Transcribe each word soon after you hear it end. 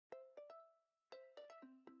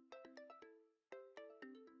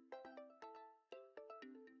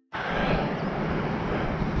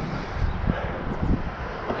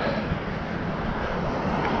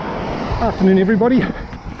Afternoon everybody,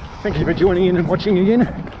 thank you for joining in and watching again.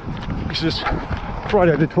 This is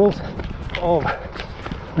Friday the 12th of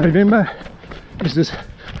November. This is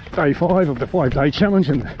day 5 of the 5-day challenge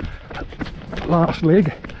and last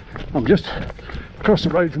leg. I'm just across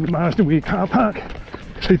the road from the Marsden Weir car park.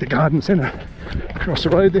 See the garden centre across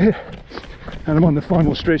the road there, and I'm on the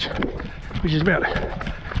final stretch, which is about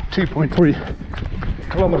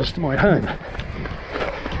 2.3 kilometres to my home.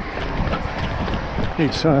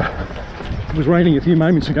 It was raining a few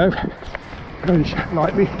moments ago, very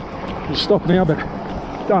lightly. It's stopped now, but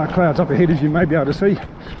dark clouds up ahead, as you may be able to see.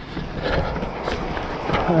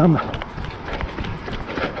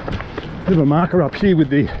 Bit of a marker up here with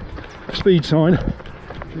the speed sign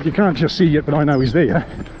that you can't just see yet, but I know is there.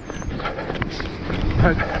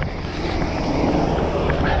 But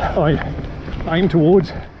I aim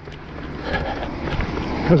towards,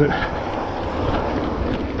 because it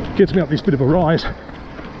gets me up this bit of a rise,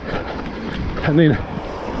 and then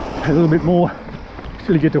a little bit more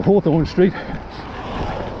till you get to Hawthorn Street,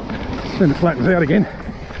 then it flattens out again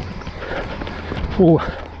for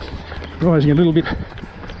rising a little bit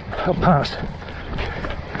up past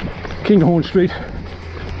Kinghorn Street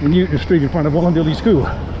and Newton Street in front of Wallumbilla School.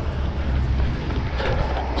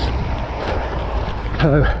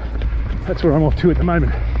 So that's where I'm off to at the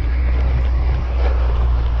moment.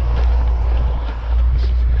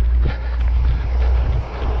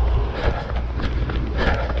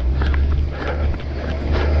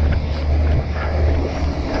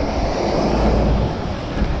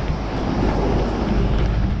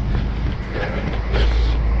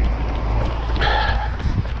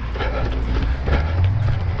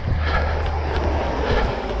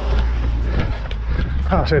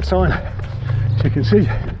 Past that sign, as you can see,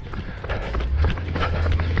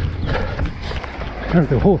 over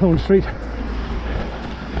to Hawthorn Street.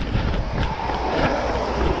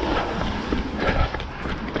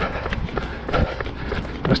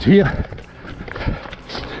 Just here.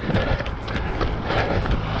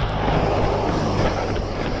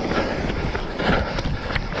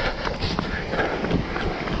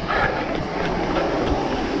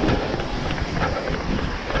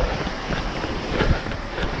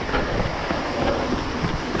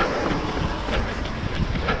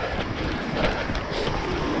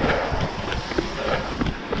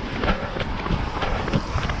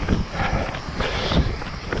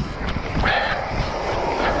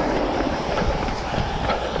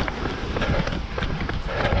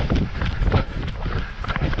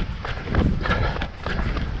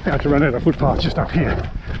 I have to run out of footpath just up here.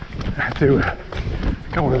 I have to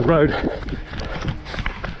go onto the road.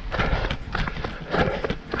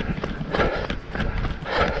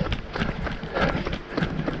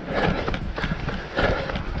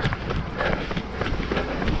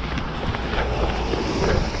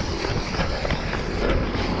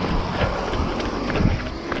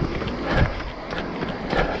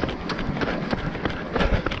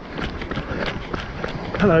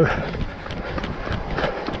 Hello.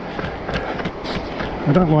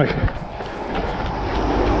 I don't like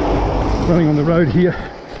running on the road here.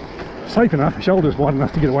 Safe enough, shoulders wide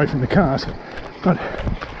enough to get away from the cars, but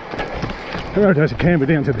the road has a camber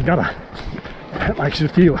down to the gutter. That makes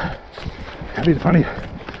it feel a bit funny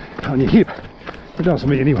on your hip. It does for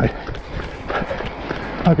me anyway.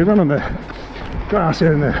 I could run on the grass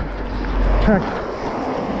out in the pack,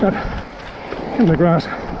 but in the grass,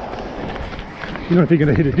 you know, if you're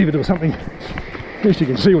going to hit a divot or something, at least you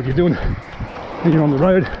can see what you're doing. When you're on the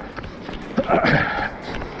road.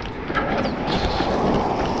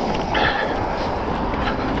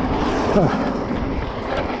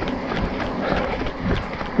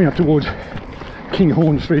 Coming up towards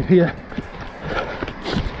Kinghorn Street here.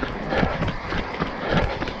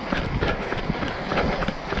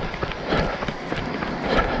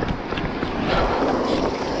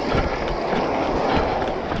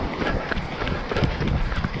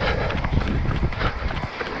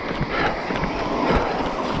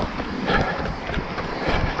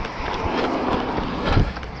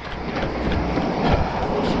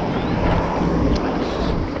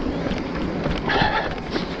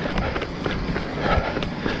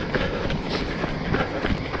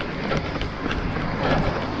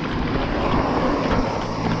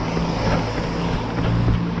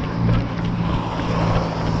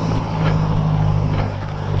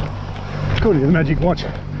 According to the Magic Watch,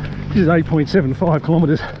 this is 8.75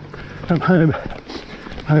 kilometres from home.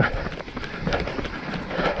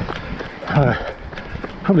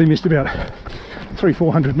 Probably missed about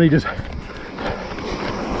 300-400 metres.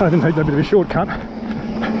 I didn't take that bit of a shortcut.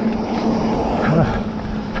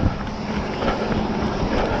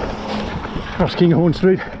 Across Kinghorn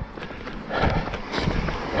Street,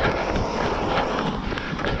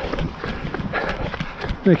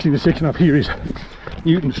 Next intersection up here is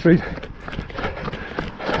Newton Street.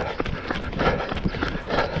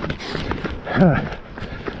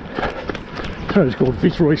 So it's called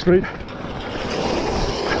Fitzroy Street.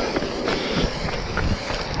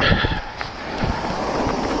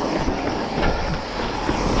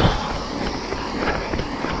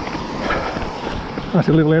 That's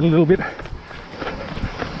a little out a little bit.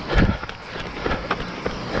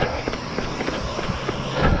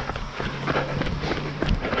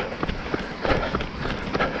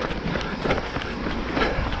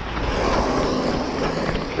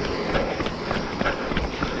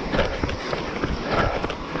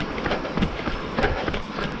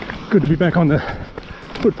 Good to be back on the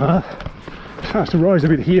footpath. Starts to rise a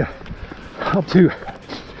bit here, up to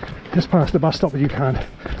just past the bus stop that you can't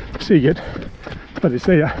see yet, but it's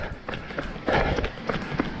there.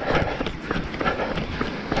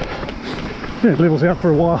 Yeah, it levels out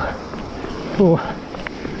for a while for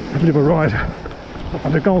a bit of a ride up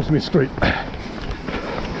under Goldsmith Street.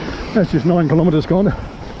 That's just 9 kilometres gone.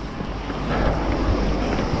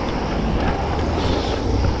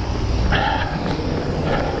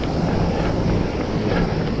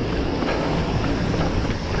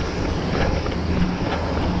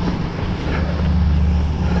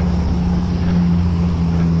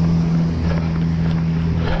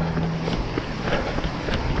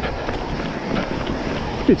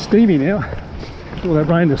 Bit steamy now. All that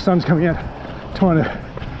rain, the sun's coming out, trying to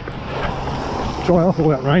dry off all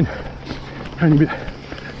that rain. Only a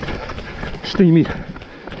bit steamy,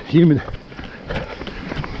 humid.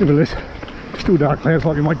 Nevertheless, still dark clouds,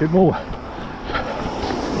 like we might get more.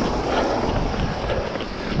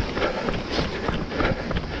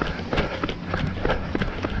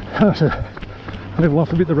 So level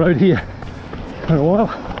off a bit the road here for a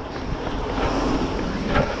while.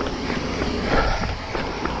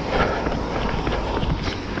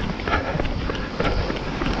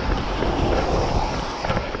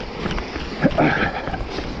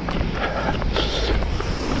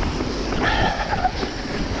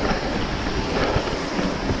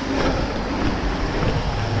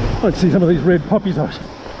 I'd see some of these red poppies I was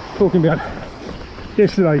talking about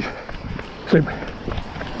yesterday's clip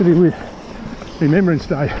to do with Remembrance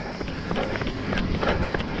Day.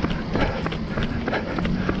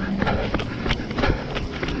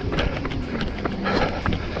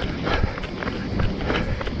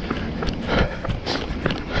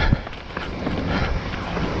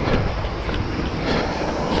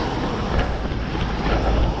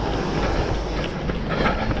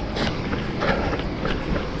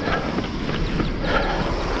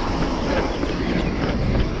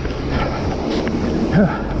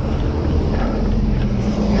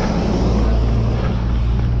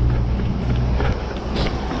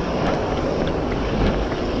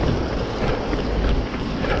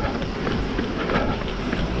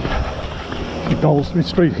 Goldsmith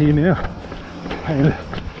Street here now, and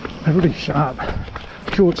a really sharp,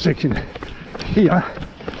 short section here.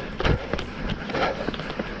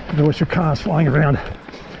 There was your cars flying around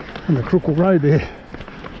on the Crookle Road there.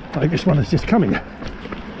 Like this one is just coming.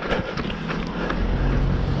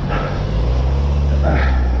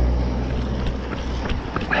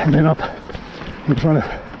 And then up in front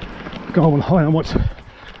of Goulburn High on what's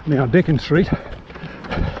now Deccan Street.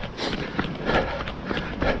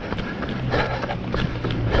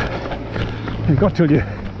 You've got till you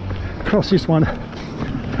cross this one,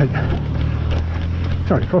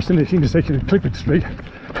 cross the next intersection at Clifford Street,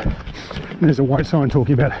 and there's a white sign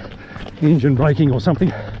talking about engine braking or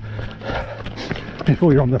something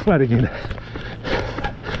before you're on the flat again.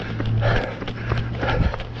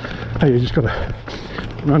 Hey, you just got to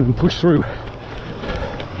run and push through.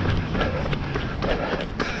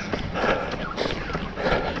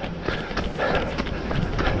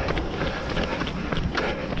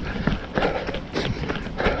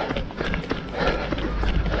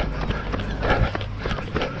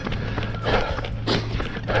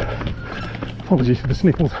 Apologies for the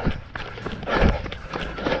sniffles.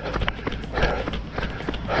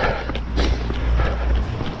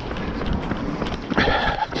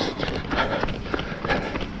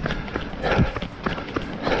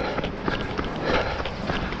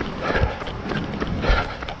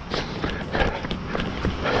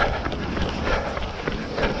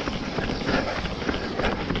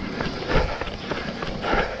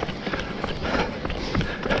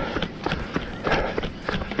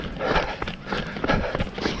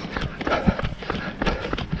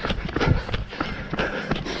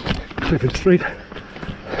 Clifford Street.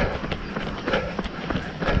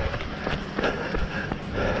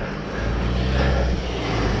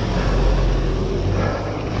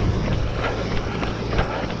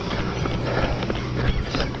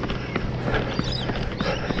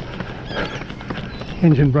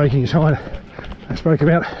 engine braking side I spoke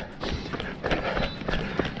about.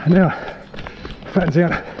 And now flattens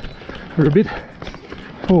out for a bit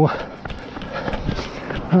for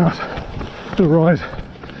the rise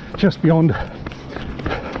just beyond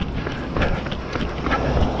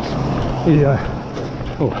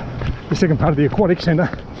the second part of the aquatic centre.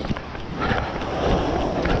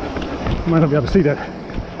 You might not be able to see that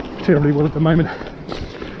terribly well at the moment.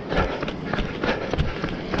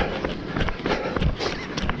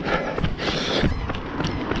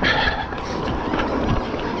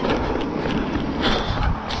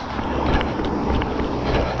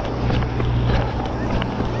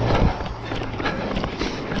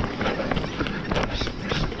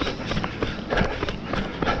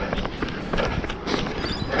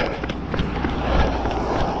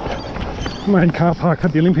 Main car park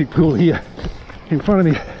at the Olympic pool here in front of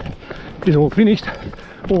me is all finished,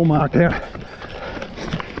 all marked out,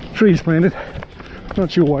 trees planted.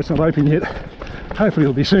 Not sure why it's not open yet. Hopefully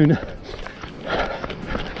it'll be soon.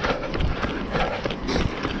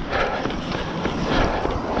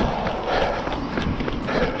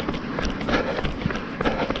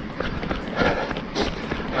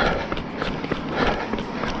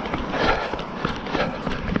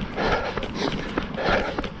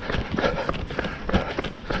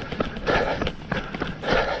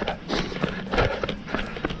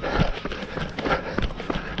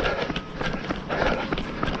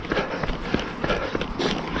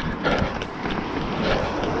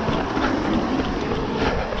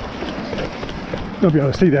 You'll be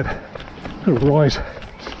able to see that little rise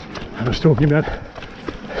I was talking about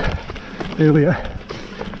earlier.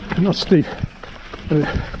 Not steep, but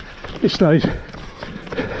at this stage,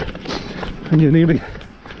 and you're nearly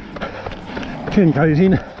 10 k's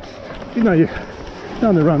in, even though you've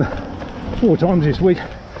done the run 4 times this week,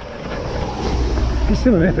 it's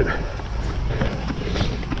still an effort.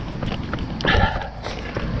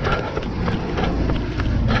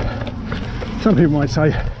 Some people might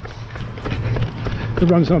say the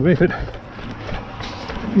run's not an effort,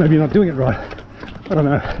 maybe you're not doing it right, I don't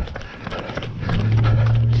know.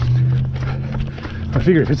 I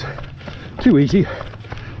figure if it's too easy,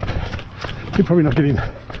 you're probably not getting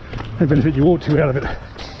the benefit you ought to out of it.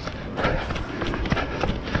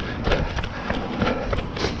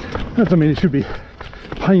 That doesn't mean it should be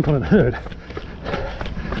painful and hurt.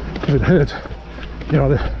 If it hurts, you're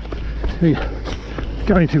either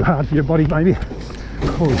going too hard for your body maybe,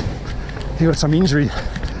 or you've got some injury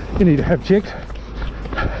you need to have checked.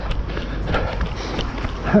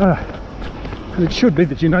 And it should be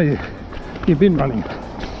that you know you've been running.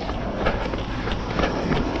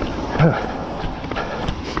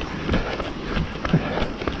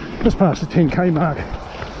 Just past the 10k mark.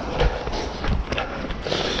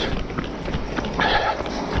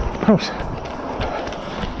 Across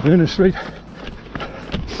Vernon Street.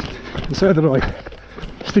 And so that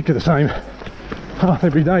I stick to the same path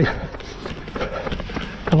every day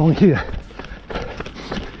along here.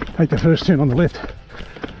 Take the first turn on the left.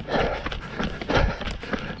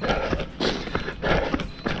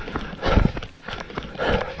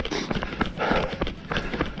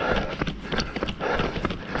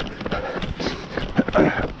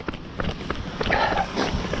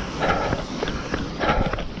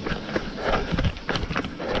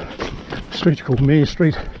 Street's called Mayor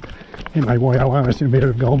Street, M-A-Y-O-R, it's in the middle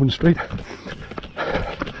of Goulburn Street.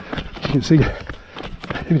 As you can see,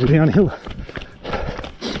 it's downhill.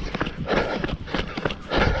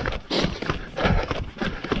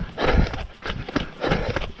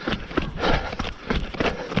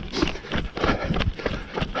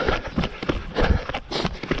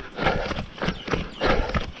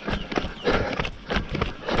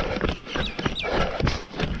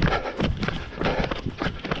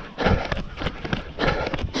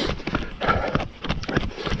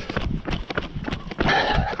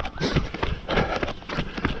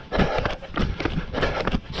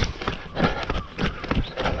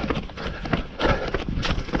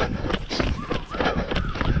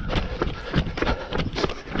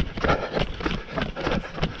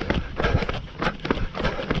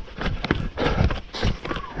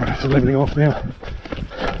 It's levelling off now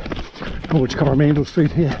towards Coromandel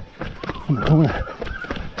Street here on the corner.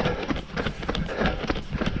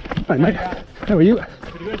 Hey mate, how are you?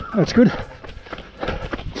 Pretty good. That's good.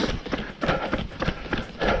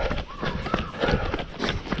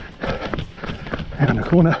 Out in the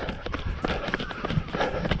corner.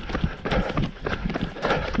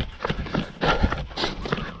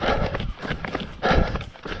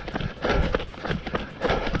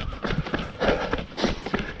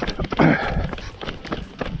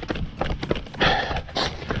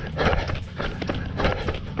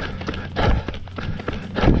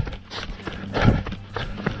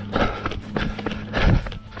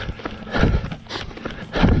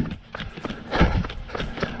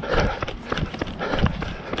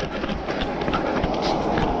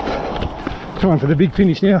 Time for the big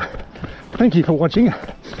finish now. Thank you for watching.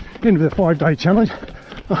 End of the 5-day challenge.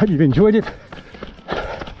 I hope you've enjoyed it.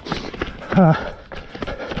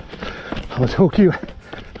 I'll talk to you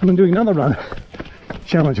when I'm doing another run,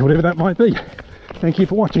 challenge, or whatever that might be. Thank you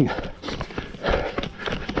for watching.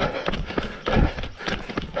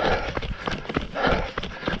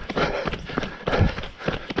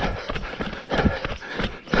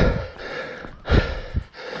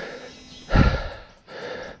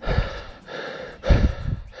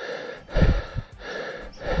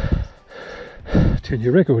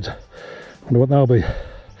 New records. Wonder what they'll be.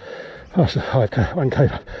 Past the 5k,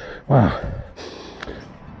 1k. Wow.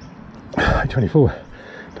 24.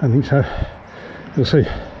 Don't think so. We'll see.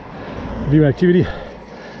 View activity.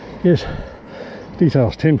 Yes.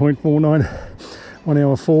 Details 10.49. 1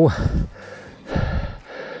 hour 4.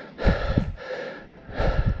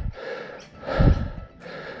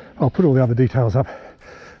 I'll put all the other details up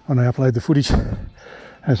when I upload the footage.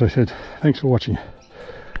 As I said, thanks for watching.